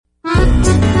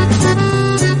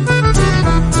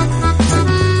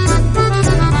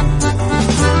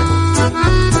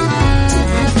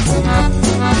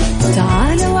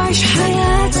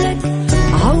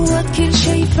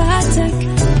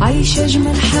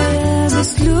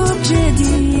بأسلوب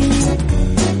جديد.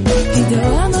 في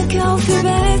دوامك أو في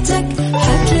بيتك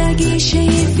حتلاقي شي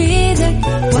يفيدك،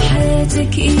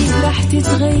 وحياتك إيه راح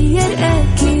تتغير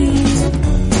أكيد.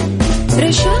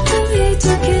 رشاق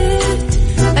ويتوكيت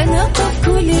أنا قف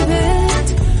كل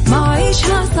بيت، ما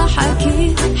عيشها صح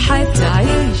أكيد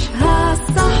حتعيشها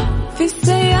صح. في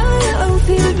السيارة أو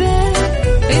في البيت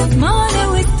اسمعنا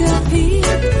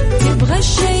والتوفيق، تبغى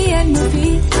الشيء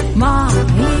المفيد ما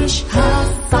عيشها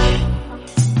صح.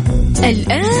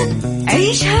 الآن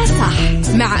عيشها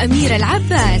صح مع أميرة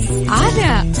العباس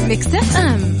على ميكس اف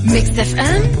ام. ميكس اف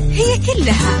ام هي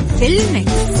كلها في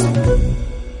الميكس.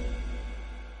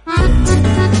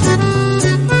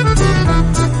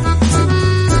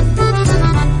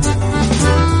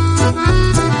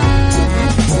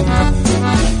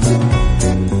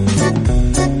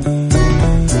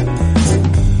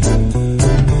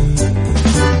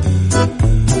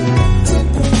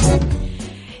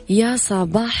 يا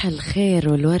صباح الخير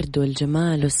والورد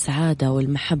والجمال والسعادة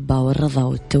والمحبة والرضا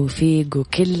والتوفيق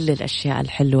وكل الأشياء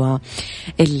الحلوة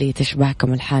اللي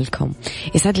تشبهكم لحالكم.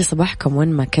 يسعد لي صباحكم وين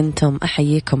ما كنتم،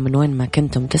 أحييكم من وين ما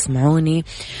كنتم تسمعوني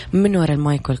من وراء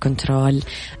المايك والكنترول.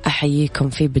 أحييكم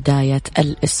في بداية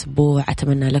الأسبوع،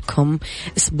 أتمنى لكم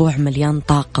أسبوع مليان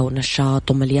طاقة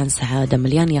ونشاط ومليان سعادة،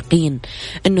 مليان يقين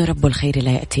أنه رب الخير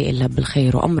لا يأتي إلا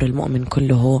بالخير، وأمر المؤمن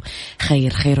كله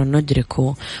خير، خير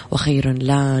ندركه وخير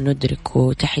لا ندركه.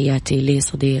 تحياتي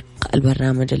لصديق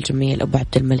البرنامج الجميل أبو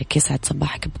عبد الملك، يسعد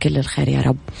صباحك بكل الخير يا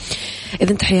رب.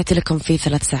 إذن تحياتي لكم في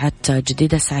 3 ساعات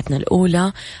جديدة. ساعتنا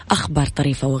الأولى أخبار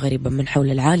طريفة وغريبة من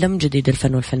حول العالم، جديد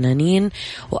الفن والفنانين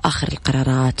وآخر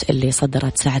القرارات اللي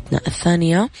صدرت. ساعتنا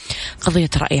الثانية قضية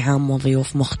رأي عام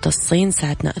وضيوف مختصين.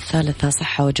 ساعتنا الثالثة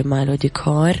صحة وجمال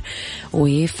وديكور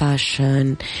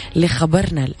وفاشن.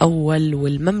 لخبرنا الأول،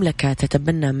 والمملكة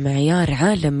تتبنى معيار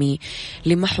عالمي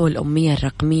لمحو الأمية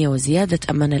الرقمية وزيادة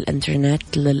أمان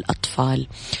الإنترنت للأطفال.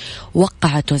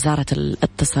 وقعت وزارة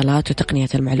الاتصالات وتقنية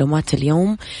المعلومات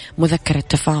اليوم مذكرة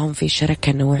تفاهم في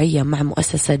شراكة نوعية مع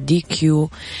مؤسسة دي كيو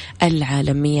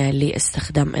العالمية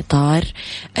لاستخدام إطار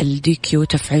الدي كيو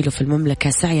تفعيله في المملكة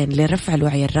سعيا لرفع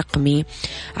الوعي الرقمي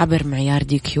عبر معيار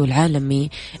دي كيو العالمي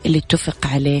اللي اتفق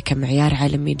عليه كمعيار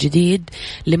عالمي جديد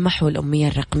لمحو الأمية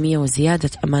الرقمية وزيادة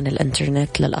أمان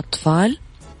الإنترنت للأطفال.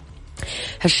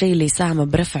 هالشيء اللي يساهم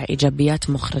برفع إيجابيات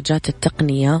مخرجات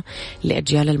التقنية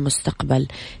لأجيال المستقبل.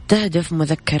 تهدف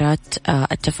مذكرة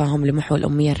التفاهم لمحو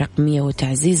الأمية الرقمية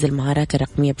وتعزيز المهارات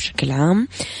الرقمية بشكل عام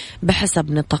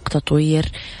بحسب نطاق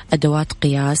تطوير أدوات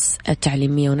قياس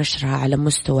تعليمية ونشرها على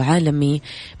مستوى عالمي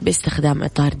باستخدام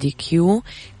إطار دي كيو.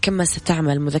 كما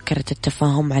ستعمل مذكرة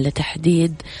التفاهم على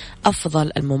تحديد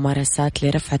أفضل الممارسات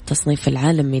لرفع التصنيف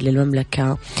العالمي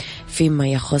للمملكة فيما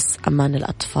يخص أمان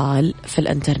الأطفال في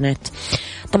الإنترنت.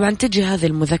 طبعا تجي هذه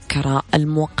المذكرة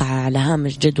الموقعة على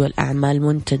هامش جدول أعمال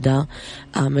منتدى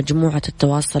مجموعة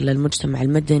التواصل للمجتمع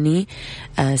المدني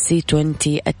C20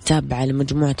 التابعة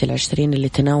لمجموعة 20 اللي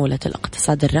تناولت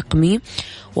الاقتصاد الرقمي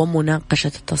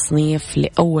ومناقشة التصنيف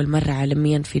لأول مرة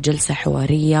عالميا في جلسة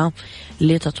حوارية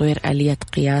لتطوير آلية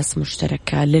قياس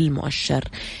مشتركة للمؤشر.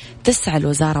 تسعى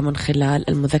الوزارة من خلال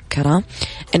المذكرة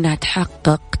أنها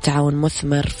تحقق تعاون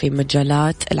مثمر في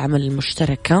مجالات العمل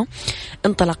المشتركة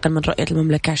انطلاقا من رؤية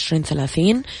المملكة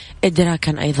 2030،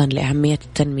 إدراكا أيضا لأهمية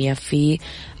التنمية في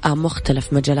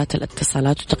مختلف مجالات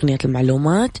الاتصالات وتقنية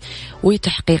المعلومات،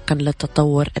 وتحقيقا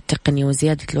للتطور التقني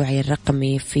وزيادة الوعي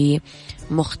الرقمي في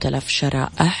مختلف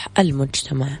شرائح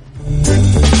المجتمع.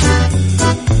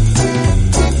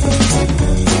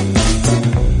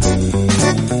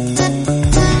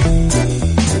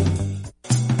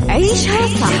 عيشها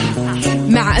صح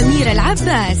مع أميرة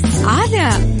العباس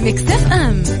على ميكس اف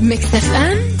ام. ميكس اف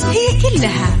ام هي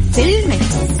كلها في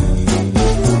الميكس.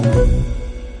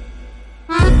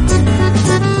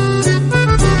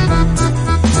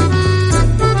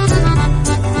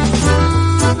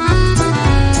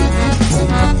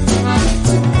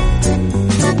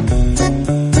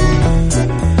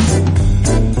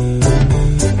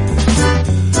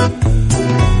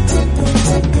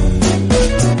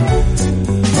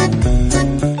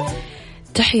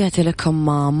 تحياتي لكم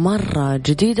مرة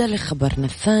جديدة لخبرنا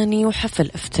الثاني.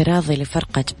 وحفل افتراضي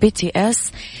لفرقة BTS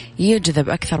يجذب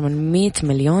أكثر من 100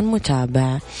 مليون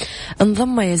متابع.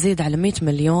 انضم يزيد على 100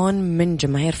 مليون من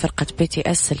جماهير فرقة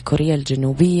BTS الكورية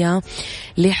الجنوبية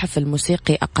لحفل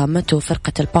موسيقي أقامته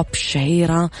فرقة البوب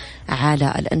الشهيرة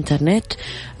على الإنترنت،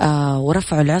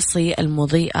 ورفعوا العصي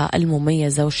المضيئة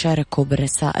المميزة وشاركوا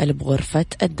بالرسائل بغرفة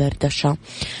الدردشة.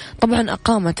 طبعا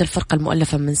أقامت الفرقة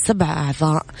المؤلفة من 7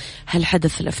 أعضاء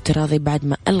هالحدث الافتراضي الافتراضي بعد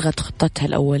ما ألغت خطتها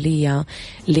الأولية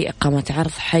لإقامة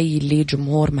عرض حي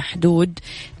لجمهور محدود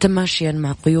تماشيا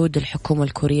مع قيود الحكومة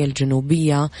الكورية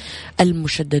الجنوبية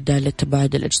المشددة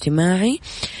للتباعد الاجتماعي.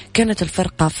 كانت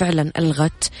الفرقة فعلا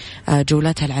ألغت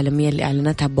جولاتها العالمية اللي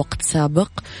أعلنتها بوقت سابق،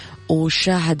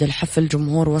 وشاهد الحفل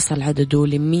جمهور وصل عدده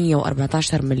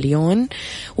 114 مليون.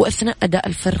 وأثناء أداء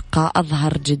الفرقة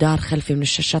أظهر جدار خلفي من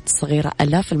الشاشات الصغيرة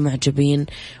آلاف المعجبين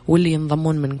واللي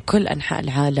ينضمون من كل أنحاء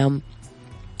العالم،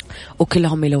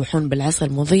 وكلهم يلوحون بالعصا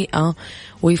المضيئة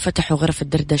ويفتحوا غرف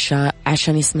الدردشة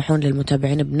عشان يسمحون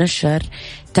للمتابعين بنشر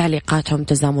تعليقاتهم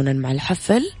تزامنا مع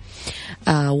الحفل.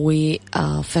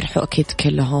 وفرحوا أكيد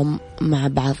كلهم مع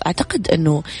بعض. أعتقد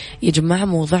أنه يا جماعة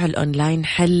موضوع الأونلاين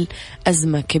حل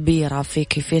أزمة كبيرة في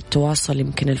كيفية تواصل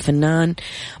يمكن الفنان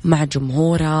مع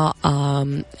جمهوره.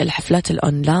 الحفلات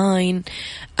الأونلاين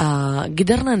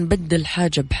قدرنا نبدل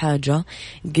حاجة بحاجة،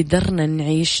 قدرنا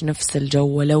نعيش نفس الجو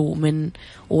ولو من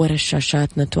وراء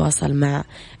الشاشات، نتواصل مع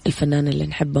الفنان اللي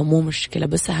نحبه مو مشكلة،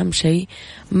 بس أهم شيء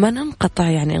ما ننقطع،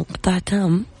 يعني انقطاع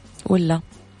تام ولا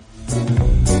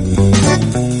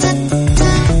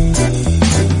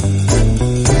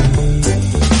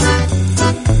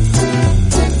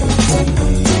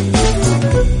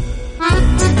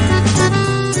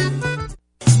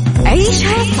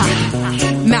عيشها صح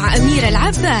مع أميرة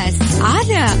العباس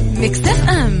على مكسف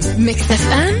أم.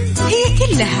 مكسف أم هي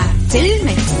كلها في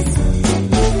المكس.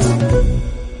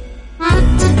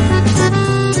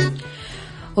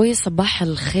 وصباح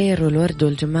الخير والورد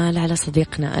والجمال على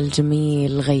صديقنا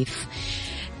الجميل غيث.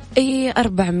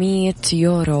 400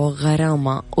 يورو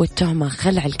غرامة والتهمة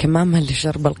خلع الكمامة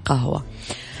لشرب القهوة.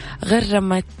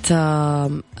 غرمت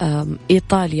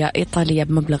إيطاليا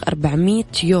بمبلغ 400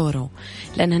 يورو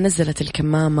لأنها نزلت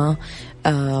الكمامة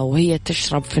وهي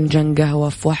تشرب فنجان قهوة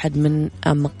في واحد من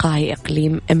مقاهي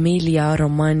إقليم إميليا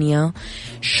رومانيا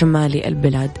شمالي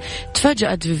البلاد.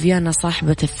 تفاجأت فيفيانا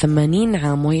صاحبة 80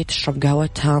 عام وهي تشرب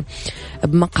قهوتها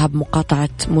بمقهى بمقاطعة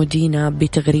مودينا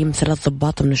بتغريم 3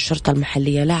 ضباط من الشرطة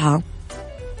المحلية لها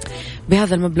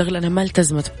بهذا المبلغ لأنها ما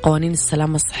التزمت بقوانين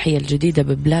السلامة الصحية الجديدة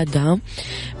ببلادها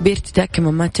بارتداء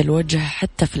كمامات الوجه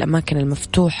حتى في الأماكن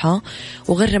المفتوحة.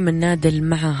 وغرم النادل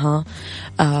معها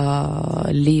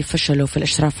اللي فشلوا في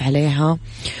الإشراف عليها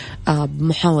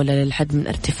بمحاولة للحد من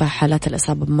ارتفاع حالات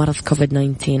الإصابة بمرض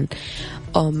كوفيد-19.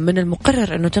 من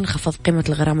المقرر أنه تنخفض قيمة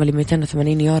الغرامة ل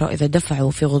 280 يورو إذا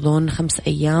دفعوا في غضون 5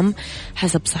 أيام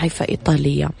حسب صحيفة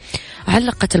إيطالية.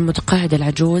 علقت المتقاعدة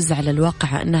العجوز على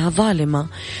الواقع أنها ظالمة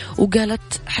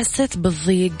وقالت حسيت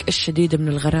بالضيق الشديد من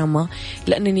الغرامة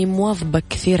لأنني مواظبة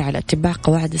كثير على اتباع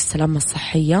قواعد السلامة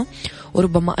الصحية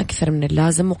وربما أكثر من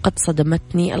اللازم، وقد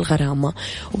صدمتني الغرامة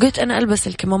وقلت أنا ألبس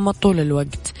الكمامة طول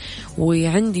الوقت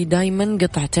وعندي دايما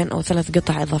 2 أو 3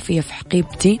 قطع إضافية في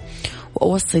حقيبتي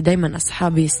وأوصي دايما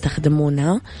أصحابي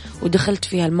يستخدمونها. ودخلت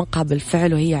فيها المقهى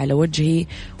بالفعل وهي على وجهي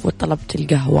وطلبت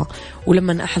القهوة،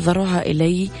 ولما أحضروها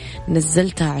إلي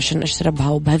نزلتها عشان أشربها،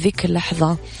 وبهذيك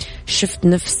اللحظة شفت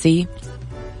نفسي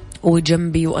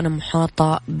وجنبي وأنا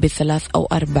محاطة ب3 أو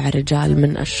 4 رجال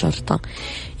من الشرطة.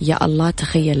 يا الله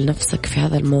تخيل نفسك في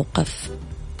هذا الموقف.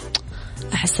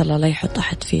 أحس الله لا يحط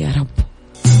أحد فيه يا رب.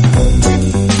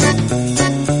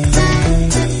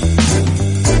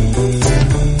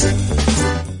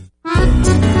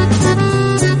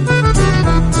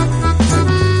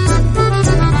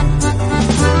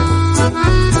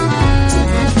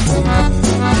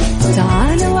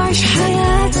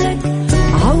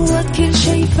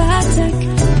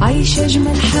 عيش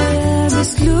أجمل حياة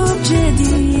بأسلوب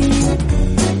جديد،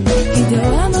 في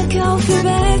دوامك أو في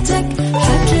بيتك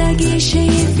حتلاقي شي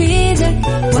يفيدك،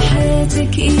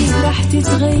 وحياتك إيه راح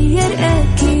تتغير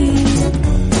أكيد.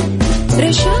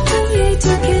 رشاق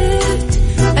ويتوكيت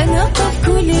أنا قف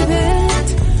كل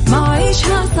بيت، ما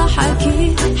عيشها صح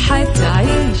أكيد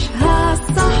حتعيشها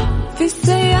صح، في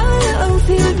السيارة أو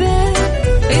في البيت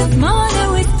اسمعنا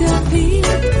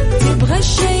والتوفيق، تبغى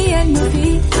الشيء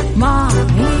المفيد ما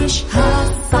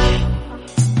عيشها صح.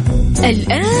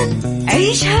 الآن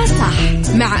عيشها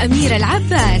صح مع أميرة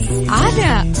العباس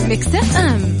على مكسف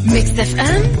أم. مكسف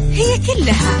أم هي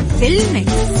كلها في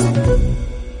المكس.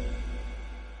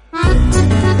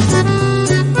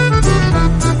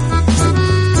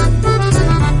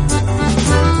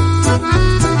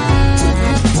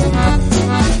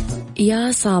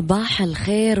 يا صباح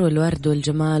الخير والورد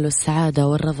والجمال والسعادة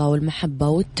والرضا والمحبة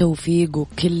والتوفيق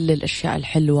وكل الأشياء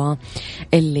الحلوة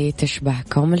اللي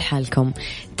تشبهكم لحالكم.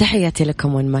 تحياتي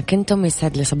لكم وين ما كنتم،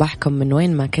 يسعد لي صباحكم من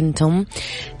وين ما كنتم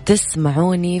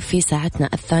تسمعوني في ساعتنا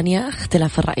الثانية.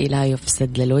 اختلاف الرأي لا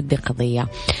يفسد للود قضية،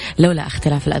 لولا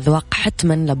اختلاف الأذواق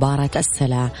حتما لبارة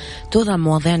السلع. توضع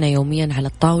مواضيعنا يوميا على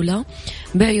الطاولة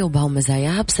بعيوبها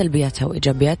ومزاياها، بسلبياتها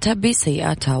وإيجابياتها،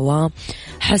 بسيئاتها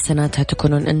وحسناتها.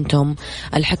 تكونون أنتم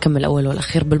الحكم الأول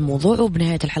والأخير بالموضوع،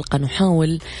 وبنهاية الحلقة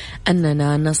نحاول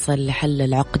أننا نصل لحل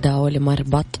العقدة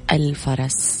ولمربط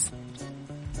الفرس.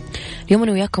 اليوم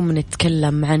أنا وياكم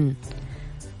نتكلم عن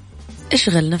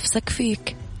اشغل نفسك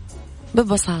فيك.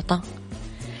 ببساطة،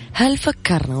 هل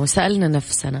فكرنا وسألنا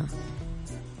نفسنا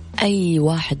أي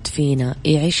واحد فينا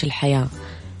يعيش الحياة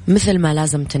مثل ما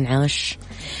لازم تنعاش؟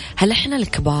 هل إحنا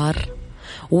الكبار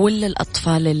ولا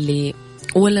الأطفال اللي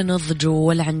ولا نضجوا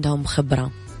ولا عندهم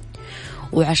خبرة؟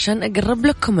 وعشان أقرب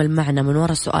لكم المعنى من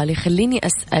وراء سؤالي، خليني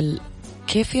أسأل: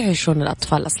 كيف يعيشون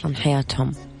الأطفال أصلا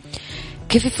حياتهم؟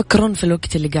 كيف يفكرون في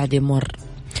الوقت اللي قاعد يمر؟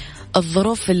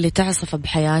 الظروف اللي تعصف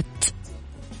بحياة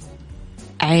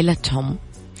عائلتهم.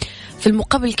 في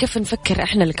المقابل كيف نفكر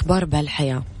إحنا الكبار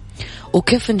بهالحياة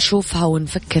وكيف نشوفها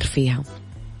ونفكر فيها؟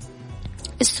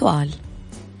 السؤال: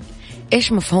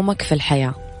 إيش مفهومك في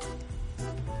الحياة؟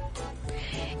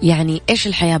 يعني إيش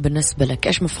الحياة بالنسبة لك؟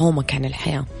 إيش مفهومك عن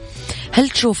الحياة؟ هل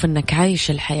تشوف أنك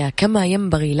عايش الحياة كما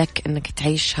ينبغي لك أنك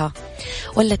تعيشها،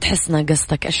 ولا تحس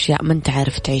ناقصتك أشياء ما أنت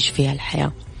عارف تعيش فيها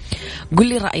الحياة؟ قل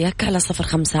لي رأيك على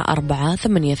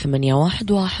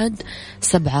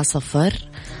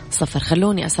 0548811700.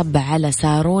 خلوني أصبح على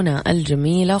سارونا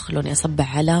الجميلة، وخلوني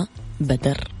أصبح على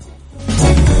بدر.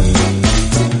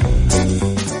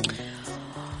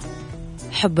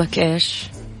 حبك إيش؟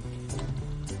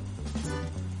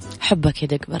 حبك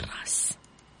يدق بالراس،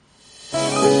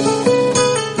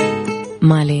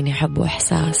 ما ليني حب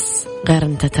وإحساس غير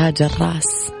أنت تاج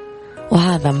الراس،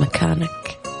 وهذا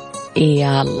مكانك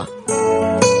يا الله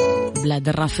بلاد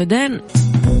الرافدين.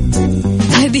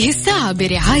 هذه الساعة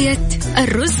برعاية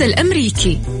الرز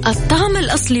الأمريكي، الطعم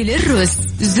الأصلي للرز،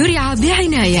 زرع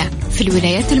بعناية في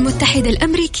الولايات المتحدة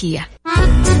الأمريكية.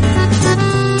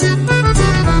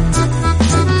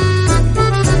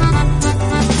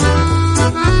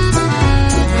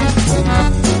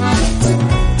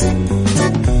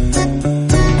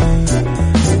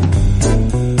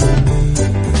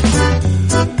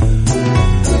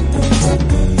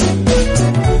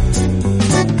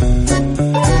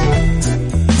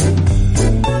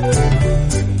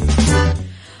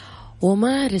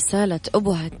 وما رسالة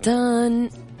أبو هتان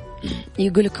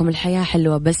يقول لكم الحياة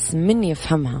حلوة بس من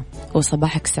يفهمها.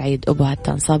 وصباحك سعيد أبو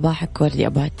هتان، صباحك وردي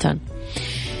أبو هتان.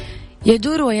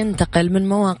 يدور وينتقل من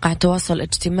مواقع تواصل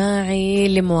اجتماعي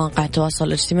لمواقع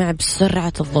تواصل اجتماعي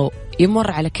بسرعة الضوء،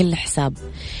 يمر على كل حساب،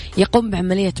 يقوم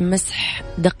بعملية مسح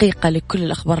دقيقة لكل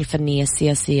الأخبار الفنية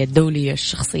السياسية الدولية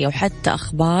الشخصية، وحتى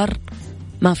أخبار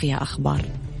ما فيها أخبار،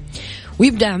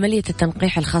 ويبدأ عملية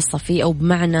التنقيح الخاصة فيه، أو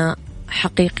بمعنى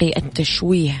حقيقي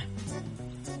التشويه.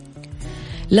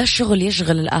 لا الشغل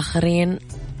يشغل الآخرين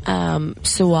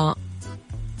سواء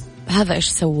هذا إيش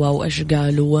سوى وإيش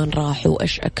قالوا وين راحوا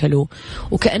وإيش أكلوا،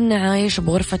 وكأنه عايش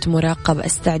بغرفة مراقبة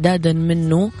استعدادا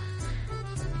منه.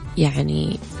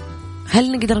 يعني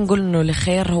هل نقدر نقول إنه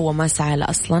لخير هو ما سعى له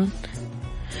أصلا،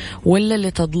 ولا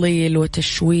لتضليل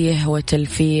وتشويه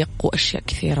وتلفيق وأشياء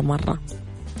كثيرة مرة؟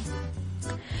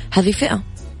 هذه فئة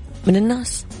من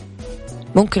الناس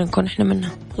ممكن نكون إحنا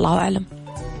منها، الله أعلم.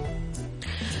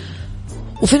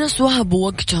 وفي ناس وهبوا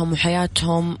وقتهم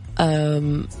وحياتهم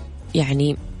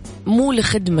يعني مو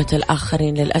لخدمة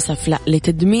الآخرين للأسف، لا،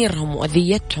 لتدميرهم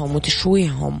وأذيتهم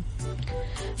وتشويههم.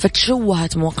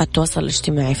 فتشوهت مواقع التواصل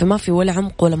الاجتماعي، فما في ولا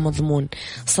عمق ولا مضمون.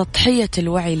 سطحية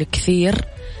الوعي لكثير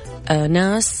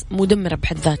ناس مدمرة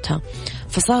بحد ذاتها،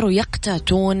 فصاروا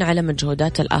يقتاتون على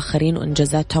مجهودات الآخرين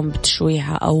وإنجازاتهم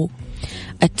بتشويها أو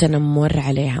التنمر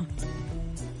عليها.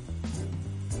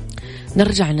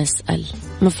 نرجع نسأل: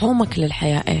 مفهومك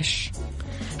للحياة إيش؟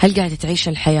 هل قاعد تعيش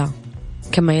الحياة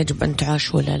كما يجب أن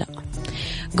تعاش ولا لا؟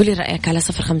 قولي رأيك على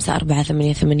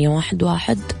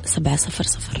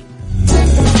 0548811700.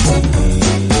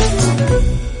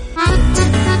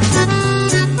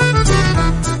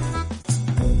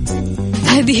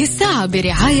 هذه الساعة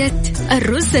برعاية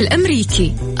الرز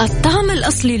الأمريكي، الطعم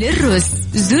الأصلي للرز،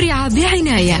 زرع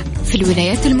بعناية في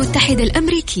الولايات المتحدة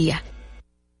الأمريكية.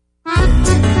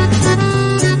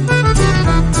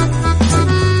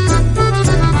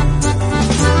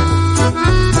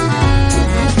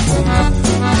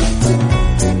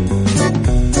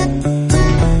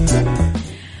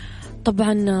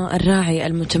 طبعا الراعي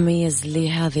المتميز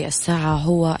لهذه الساعة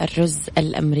هو الرز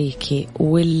الأمريكي،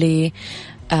 واللي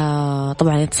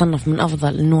طبعا يتصنف من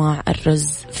أفضل أنواع الرز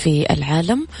في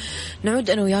العالم. نعود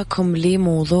أنا وياكم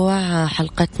لموضوع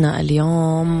حلقتنا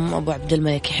اليوم. أبو عبد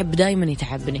الملك يحب دايما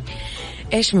يتعبني،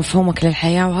 إيش مفهومك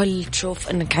للحياة، وهل تشوف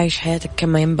أنك عايش حياتك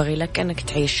كما ينبغي لك أنك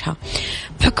تعيشها؟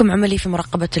 بحكم عملي في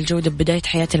مراقبة الجودة ببداية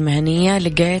حياتي المهنية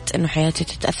لقيت أنه حياتي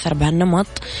تتأثر بهالنمط،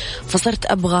 فصرت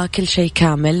أبغى كل شيء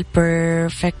كامل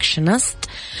perfectionist،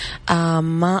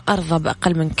 ما أرضى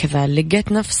بأقل من كذا.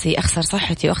 لقيت نفسي أخسر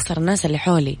صحتي وأخسر الناس اللي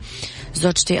حولي،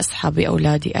 زوجتي، أصحابي،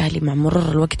 أولادي، أهلي. مع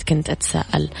مرور الوقت كنت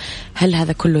أتساءل هل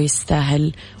هذا كله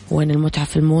يستاهل؟ وين المتعة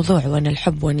في الموضوع؟ وين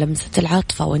الحب؟ وين لمسة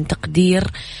العاطفة؟ وين تقدير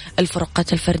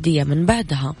الفروقات الفردية؟ من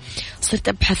بعدها صرت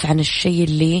أبحث عن الشيء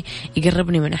اللي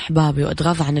يقربني من أحبابي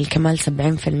وأتغاضى عن الكمال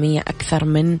 70% أكثر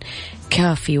من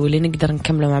كافي، واللي نقدر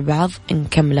نكمله مع بعض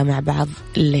نكمله مع بعض،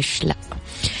 ليش لا؟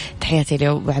 تحياتي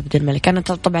لأبو عبد الملك. أنا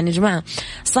طبعا يا جماعة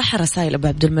صح رسائل أبو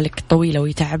عبد الملك طويلة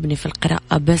ويتعبني في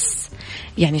القراءة، بس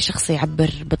يعني شخص يعبر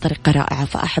بطريقة رائعة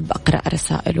فأحب أقرأ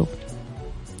رسائله.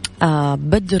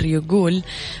 بدر يقول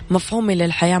مفهومي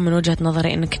للحياة من وجهة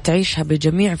نظري أنك تعيشها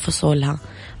بجميع فصولها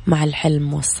مع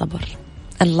الحلم والصبر.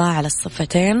 الله على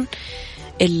الصفتين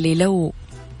اللي لو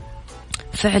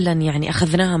فعلا يعني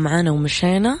أخذناها معانا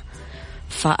ومشينا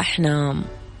فإحنا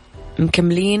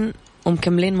مكملين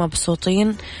ومكملين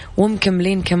مبسوطين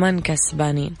ومكملين كمان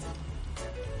كسبانين.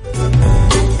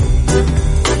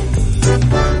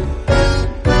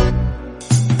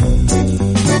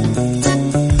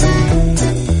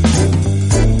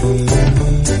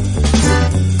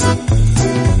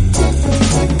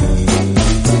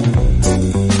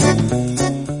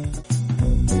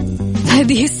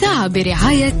 هذه الساعة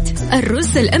برعاية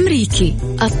الرز الأمريكي،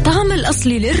 الطعم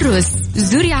الأصلي للرز،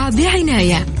 زرع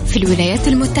بعناية في الولايات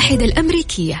المتحدة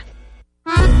الأمريكية.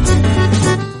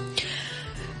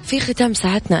 في ختام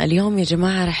ساعتنا اليوم يا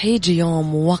جماعة رح يجي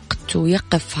يوم ووقت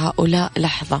ويقف هؤلاء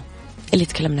لحظة اللي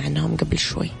تكلمنا عنهم قبل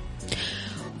شوي،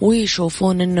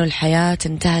 ويشوفون أنه الحياة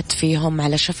انتهت فيهم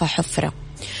على شفا حفرة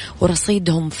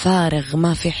ورصيدهم فارغ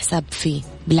ما في حساب فيه،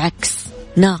 بالعكس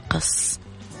ناقص.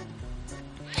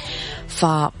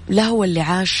 فلا هو اللي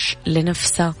عاش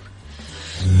لنفسه،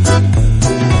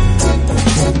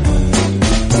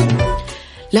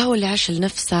 لا هو اللي عاش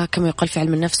لنفسه كما يقول في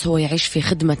علم النفس، هو يعيش في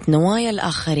خدمة نوايا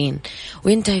الآخرين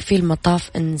وينتهي في المطاف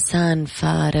إنسان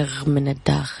فارغ من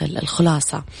الداخل.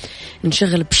 الخلاصة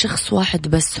انشغل بشخص واحد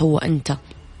بس هو أنت،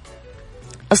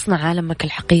 اصنع عالمك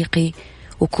الحقيقي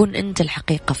وكون أنت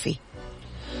الحقيقة فيه.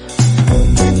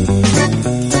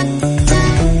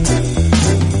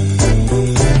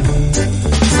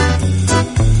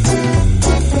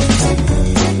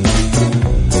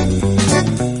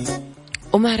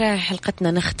 ومع رأي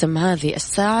حلقتنا نختم هذه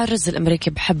الساعة. الرز الأمريكي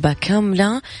بحبة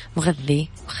كاملة، مغذي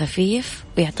وخفيف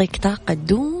ويعطيك طاقة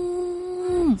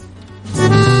دوم.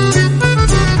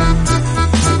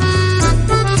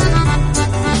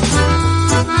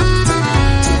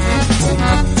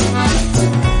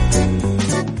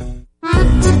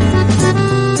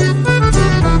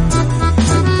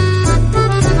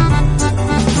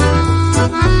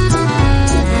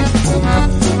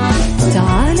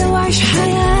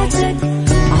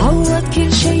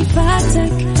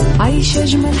 عيش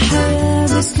أجمل حياة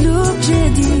بأسلوب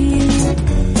جديد،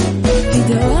 في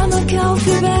دوامك أو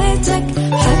في بيتك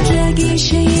حتلاقي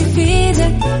شي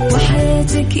يفيدك،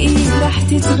 وحياتك إيه راح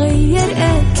تتغير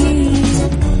أكيد.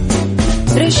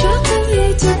 رشاق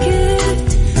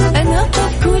ويتوكيت أنا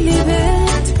قف كل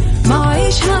بيت، ما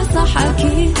عيشها صح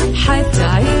أكيد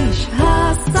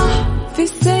حتعيشها صح، في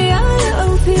السيارة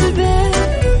أو في البيت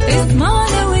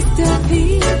اسمعنا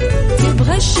والتوفيق،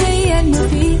 تبغى الشيء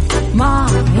المفيد ما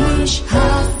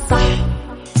عيشها صح.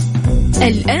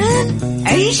 الآن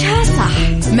عيشها صح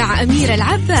مع أميرة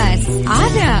العباس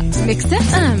على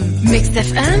مكسف أم.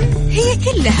 مكسف أم هي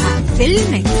كلها في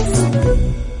المكس.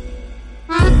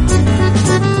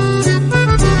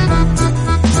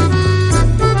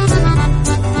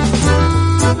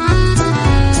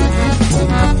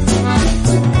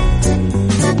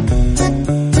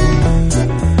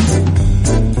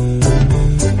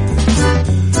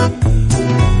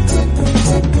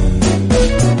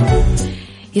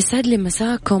 يسعد لي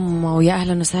مساكم ويا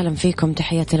أهلا وسهلا فيكم،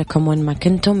 تحياتي لكم وين ما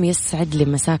كنتم. يسعد لي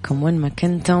مساكم وين ما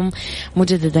كنتم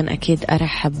مجددا، أكيد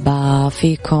أرحب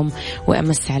فيكم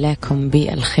وأمس عليكم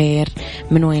بالخير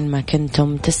من وين ما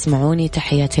كنتم تسمعوني،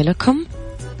 تحياتي لكم.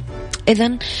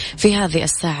 إذن في هذه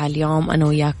الساعة اليوم أنا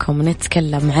وياكم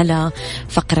نتكلم على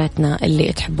فقرتنا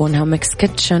اللي تحبونها، ميكس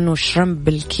كيتشن وشرمب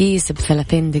بالكيس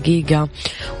ب30 دقيقة،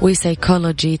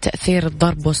 وسيكولوجي تأثير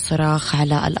الضرب والصراخ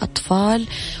على الأطفال،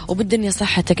 وبالدنيا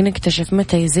صحتك نكتشف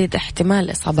متى يزيد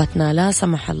احتمال إصابتنا لا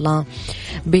سمح الله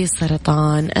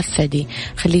بسرطان الثدي.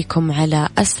 خليكم على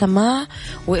السماع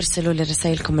وارسلوا لي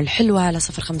رسائلكم الحلوة على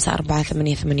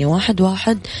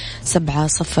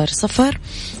 0548811700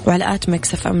 وعلى آت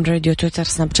ميكس اف ام راديو راديو، تويتر،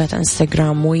 سناب شات،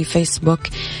 انستغرام وفيسبوك.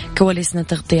 كواليسنا،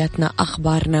 تغطياتنا،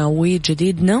 أخبارنا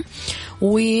وجديدنا.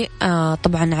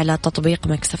 وطبعا على تطبيق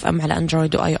ميكس اف ام على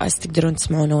اندرويد واي او اس تقدرون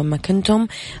تسمعونا وين ما كنتم،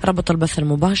 رابط البث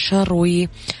المباشر،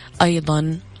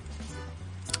 وأيضا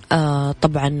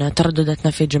طبعا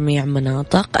تردداتنا في جميع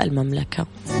مناطق المملكة.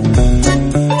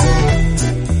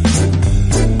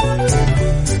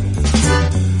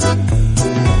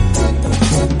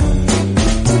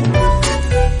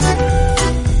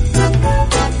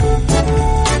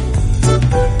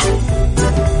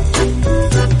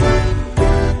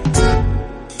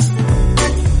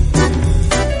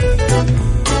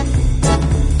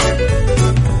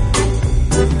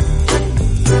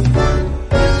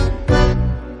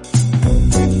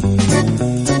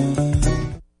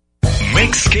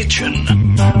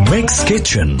 ميكس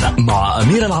كيتشن مع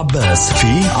أميرة العباس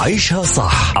في عيشها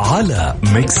صح على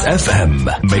ميكس اف ام.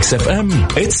 ميكس اف ام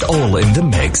it's all in the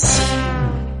mix.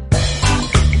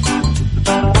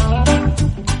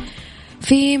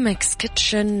 في ميكس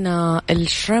كيتشن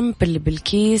الشريمب اللي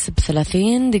بالكيس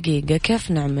ب30 دقيقة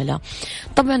كيف نعملها؟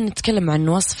 طبعا نتكلم عن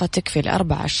وصفة تكفي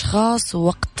ل4 أشخاص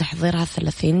ووقت تحضيرها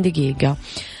 30 دقيقة.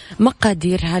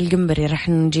 مقاديرها: الجمبري راح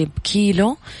نجيب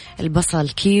كيلو، البصل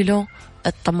كيلو،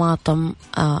 الطماطم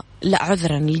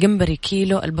الجمبري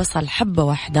كيلو، البصل حبة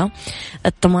واحدة،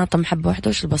 الطماطم حبة واحدة،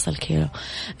 وش البصل كيلو،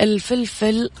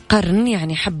 الفلفل قرن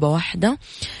يعني حبة واحدة،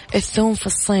 الثوم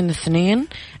فصين 2،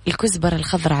 الكزبرة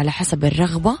الخضراء على حسب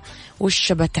الرغبة،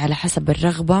 والشبت على حسب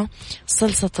الرغبة،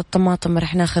 صلصة الطماطم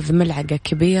رح ناخذ ملعقة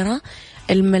كبيرة،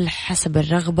 الملح حسب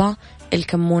الرغبة،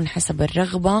 الكمون حسب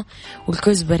الرغبة،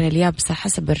 والكزبرة اليابسة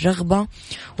حسب الرغبة،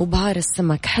 وبهار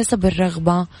السمك حسب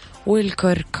الرغبة،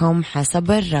 والكركم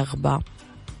حسب الرغبة.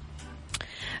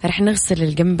 رح نغسل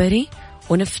الجمبري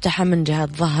ونفتحه من جهة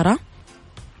ظهره.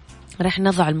 رح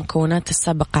نضع المكونات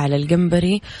السابقة على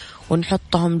الجمبري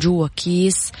ونحطهم جوا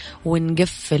كيس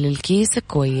ونقفل الكيس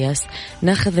كويس.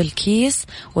 ناخذ الكيس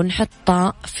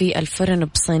ونحطه في الفرن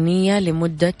بصينية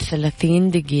لمدة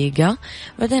 30 دقيقة،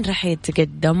 بعدين رح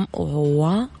يتقدم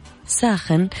وهو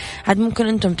ساخن. عاد ممكن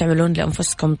أنتم تعملون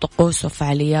لأنفسكم طقوس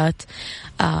وفعاليات،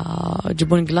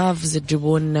 تجيبون جلافز،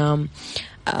 تجيبون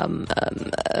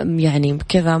يعني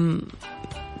كذا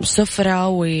سفرة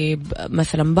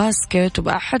ومثلا باسكت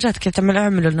وحاجات كذا،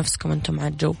 اعملوا لنفسكم أنتم على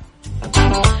الجو.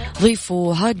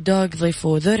 ضيفوا هوت دوغ،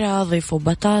 ضيفوا ذرة، ضيفوا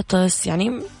بطاطس،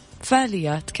 يعني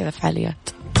فعاليات كذا فعاليات.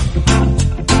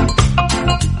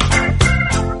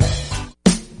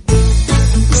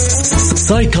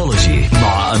 سايكولوجي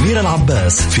مع أميرة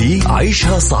العباس في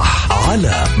عيشها صح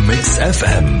على ميكس اف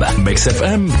ام. ميكس اف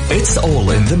ام it's all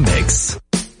in the mix.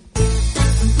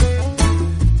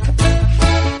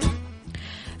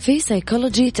 في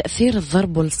سيكولوجي تأثير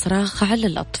الضرب والصراخ على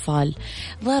الأطفال.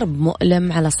 ضرب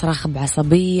مؤلم على صراخ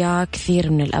بعصبية،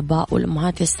 كثير من الآباء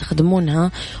والأمهات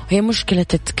يستخدمونها وهي مشكلة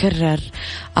تتكرر.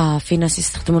 في ناس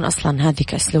يستخدمون أصلا هذه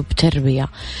كأسلوب تربية.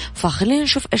 فخلينا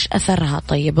نشوف إيش أثرها.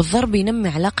 طيب، الضرب ينمي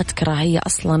علاقة كراهية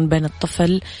أصلا بين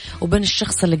الطفل وبين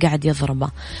الشخص اللي قاعد يضربه.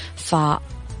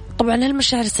 طبعا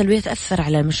هالمشاعر السلبية تأثر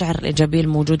على المشاعر الإيجابية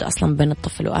الموجودة أصلا بين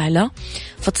الطفل وأهله،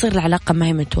 فتصير العلاقة ما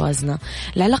هي متوازنة.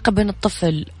 العلاقة بين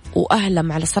الطفل وأهله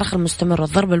مع الصراخ المستمر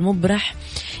والضرب المبرح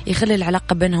يخلي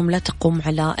العلاقة بينهم لا تقوم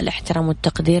على الاحترام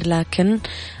والتقدير، لكن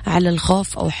على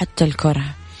الخوف أو حتى الكره.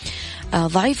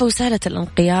 ضعيفة وسهلة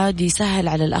الانقياد، يسهل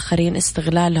على الآخرين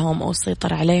استغلالهم أو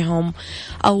السيطرة عليهم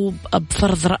أو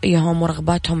بفرض رأيهم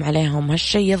ورغباتهم عليهم.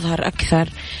 هالشيء يظهر أكثر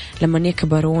لما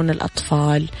يكبرون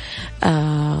الأطفال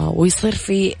ويصير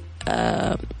في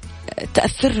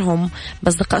تأثرهم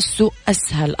بأصدقاء السوء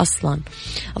أسهل. أصلا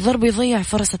الضرب يضيع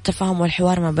فرص التفاهم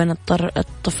والحوار ما بين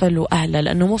الطفل وأهله،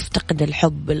 لأنه مفتقد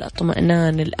الحب،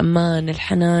 الاطمئنان، الأمان،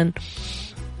 الحنان.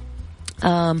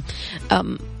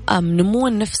 نمو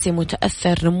النفسي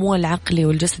متأثر، نمو العقلي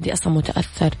والجسدي أصلا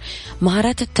متأثر.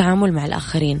 مهارات التعامل مع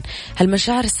الآخرين،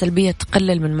 هالمشاعر السلبية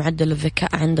تقلل من معدل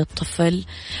الذكاء عند الطفل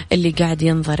اللي قاعد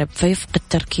ينضرب، فيفقد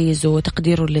تركيزه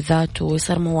وتقديره لذاته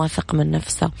ويصير مواثق من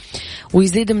نفسه،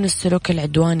 ويزيد من السلوك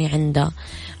العدواني عنده.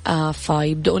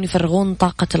 فيبدأون يفرغون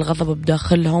طاقة الغضب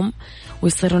بداخلهم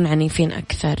ويصيرون عنيفين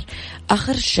أكثر.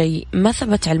 آخر شيء، ما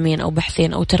ثبت علميا أو بحثيا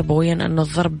أو تربويا أن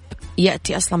الضرب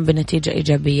يأتي أصلا بنتيجة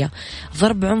إيجابية.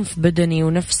 ضرب عنف بدني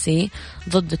ونفسي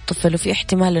ضد الطفل، وفي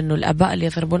احتمال أنه الآباء اللي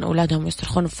يضربون أولادهم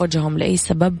يصرخون في وجههم لأي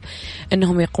سبب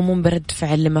أنهم يقومون برد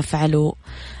فعل لما فعلوا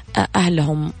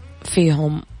أهلهم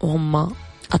فيهم وهم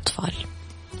أطفال.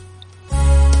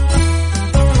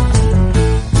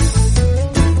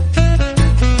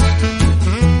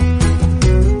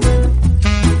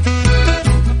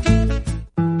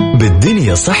 بالدنيا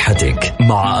هي صحتك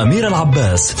مع أميرة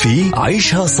العباس في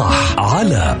عيشها صح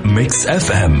على ميكس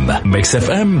اف ام. ميكس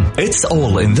اف ام it's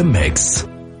all in the mix.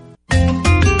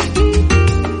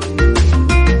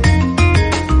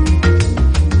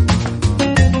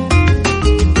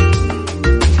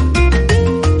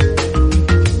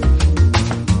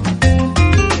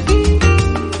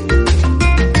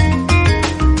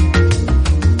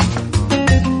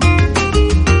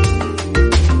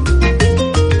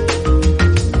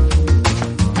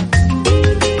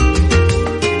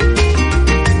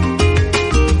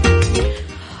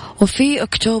 وفي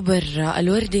أكتوبر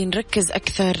الوردي نركز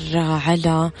أكثر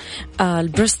على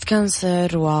البريست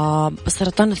كانسر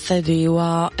وسرطان الثدي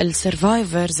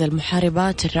والسيرفايفرز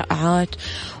المحاربات الرائعات،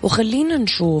 وخلينا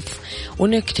نشوف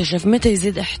ونكتشف متى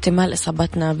يزيد احتمال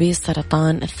إصابتنا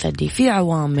بسرطان الثدي. في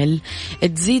عوامل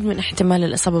تزيد من احتمال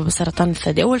الإصابة بسرطان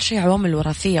الثدي. أول شيء عوامل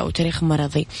وراثية أو تاريخ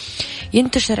مرضي.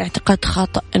 ينتشر اعتقاد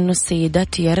خاطئ أنه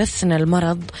السيدات يرثن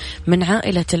المرض من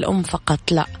عائلة الأم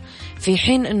فقط، لا، في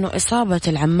حين أنه إصابة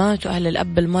العمات وأهل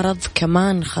الأب بالمرض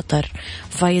كمان خطر،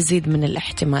 فيزيد من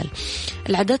الاحتمال.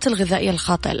 العادات الغذائية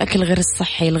الخاطئة، الأكل غير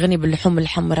الصحي الغني باللحوم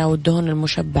الحمراء والدهون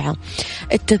المشبعة،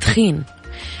 التدخين،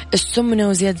 السمنة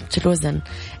وزيادة الوزن،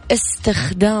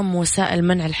 استخدام وسائل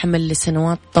منع الحمل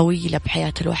لسنوات طويلة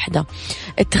بحياة الوحدة،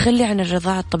 التخلي عن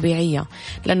الرضاعة الطبيعية،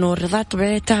 لأنه الرضاعة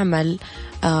الطبيعية تعمل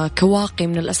كواقي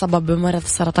من الإصابة بمرض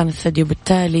سرطان الثدي،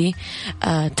 وبالتالي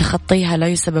تخطيها لا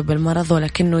يسبب المرض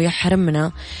ولكنه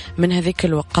يحرمنا من هذيك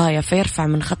الوقاية فيرفع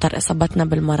من خطر إصابتنا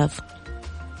بالمرض.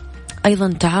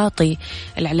 أيضا تعاطي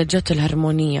العلاجات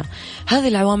الهرمونية. هذه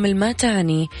العوامل ما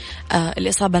تعني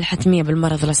الإصابة الحتمية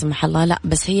بالمرض لا سمح الله، لا،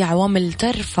 بس هي عوامل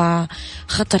ترفع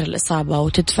خطر الإصابة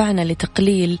وتدفعنا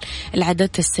لتقليل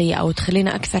العادات السيئة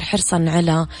وتخلينا أكثر حرصا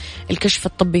على الكشف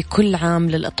الطبي كل عام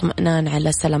للإطمئنان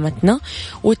على سلامتنا،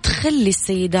 وتخلي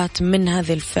السيدات من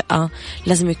هذه الفئة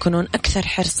لازم يكونون أكثر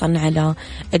حرصا على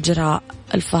إجراء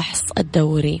الفحص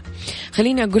الدوري.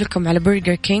 خليني أقول لكم على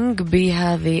برجر كينج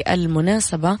بهذه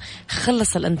المناسبة.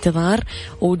 خلص الانتظار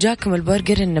وجاكم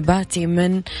البرجر النباتي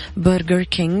من برجر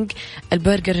كينج.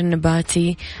 البرجر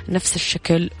النباتي نفس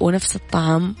الشكل ونفس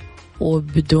الطعم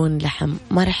وبدون لحم،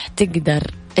 ما رح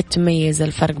تقدر تميز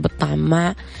الفرق بالطعم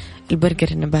مع البرجر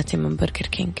النباتي من برجر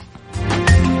كينج.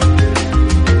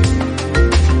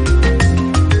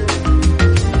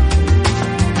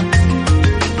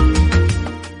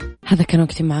 هذا كان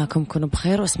وقتي معاكم، كونوا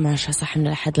بخير واسمعوا عيشها صح من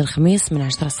الأحد للخميس من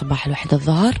 10 الصباح ل1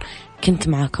 الظهر. كنت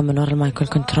معاكم من وراء المايك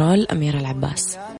والكنترول أميرة العباس.